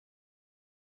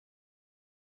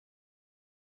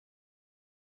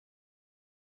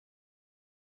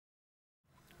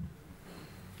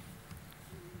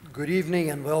Good evening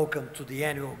and welcome to the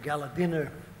annual Gala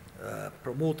dinner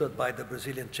promoted by the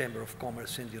Brazilian Chamber of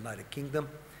Commerce in the United Kingdom.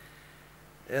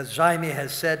 As Jaime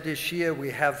has said, this year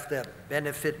we have the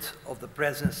benefit of the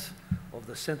presence of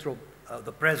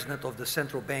the President of the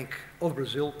Central Bank of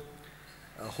Brazil,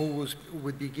 who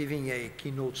would be giving a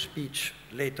keynote speech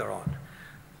later on.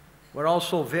 We're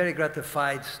also very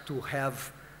gratified to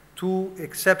have two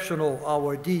exceptional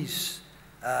awardees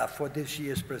for this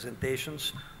year's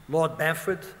presentations. Lord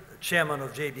Bamford, Chairman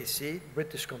of JBC,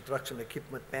 British Construction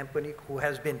Equipment Company, who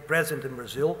has been present in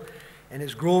Brazil and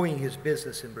is growing his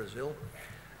business in Brazil.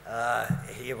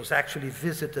 He was actually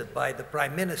visited by the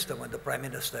Prime Minister when the Prime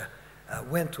Minister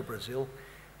went to Brazil.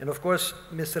 And of course,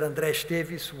 Mr. André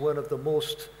Esteves, one of the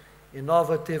most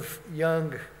innovative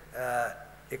young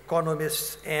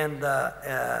economists and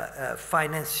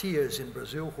financiers in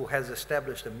Brazil, who has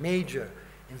established a major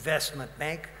investment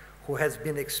bank, who has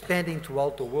been expanding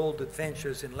throughout the world,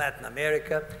 adventures in Latin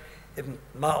America, and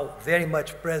now very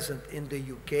much present in the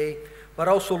UK, but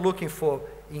also looking for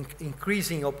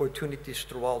increasing opportunities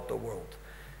throughout the world.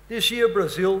 This year,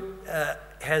 Brazil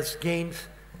has gained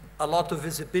a lot of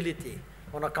visibility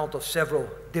on account of several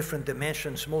different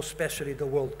dimensions, most especially the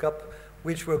World Cup,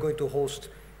 which we're going to host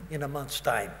in a month's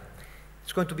time.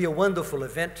 It's going to be a wonderful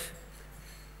event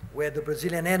where the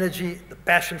Brazilian energy, the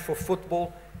passion for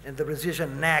football, and the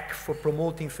Brazilian knack for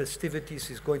promoting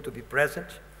festivities is going to be present.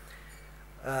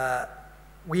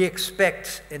 We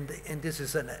expect, and this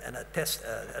is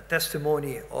a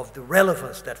testimony of the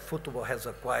relevance that football has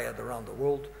acquired around the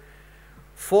world.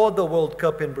 For the World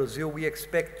Cup in Brazil, we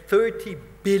expect 30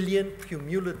 billion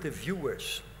cumulative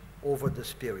viewers over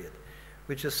this period,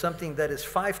 which is something that is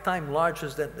 5 times larger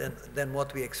than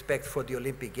what we expect for the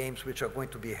Olympic Games, which are going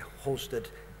to be hosted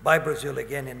by Brazil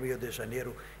again in Rio de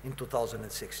Janeiro in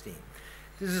 2016.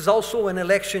 This is also an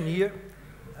election year.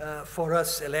 For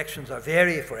us,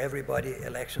 for everybody,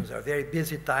 elections are a very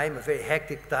busy time, a very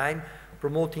hectic time,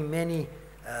 promoting many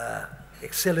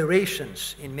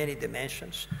accelerations in many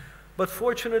dimensions. But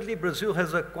fortunately, Brazil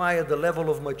has acquired a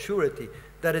level of maturity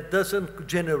that it doesn't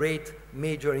generate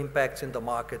major impacts in the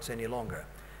markets any longer.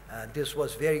 This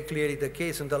was very clearly the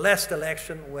case in the last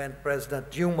election when President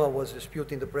Dilma was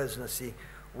disputing the presidency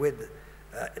with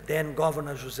then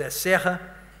Governor José Serra,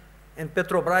 and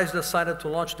Petrobras decided to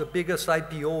launch the biggest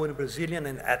IPO in Brazilian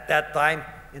and at that time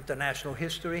international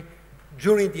history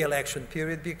during the election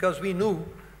period, because we knew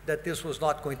that this was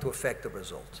not going to affect the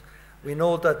results. We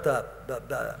know that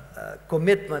the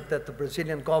commitment that the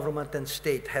Brazilian government and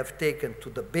state have taken to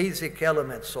the basic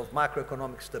elements of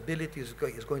macroeconomic stability is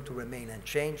going to remain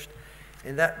unchanged.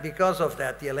 And that because of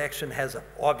that, the election has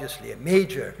obviously a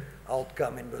major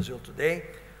outcome in Brazil today,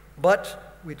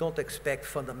 but we don't expect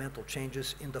fundamental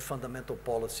changes in the fundamental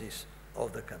policies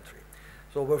of the country.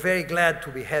 So we're very glad to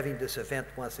be having this event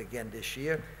once again this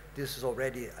year. This is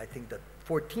already, I think, the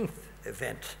 14th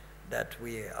event that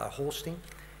we are hosting.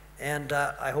 And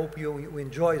I hope you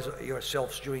enjoy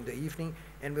yourselves during the evening,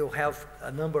 and we'll have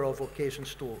a number of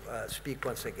occasions to speak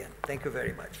once again. Thank you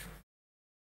very much.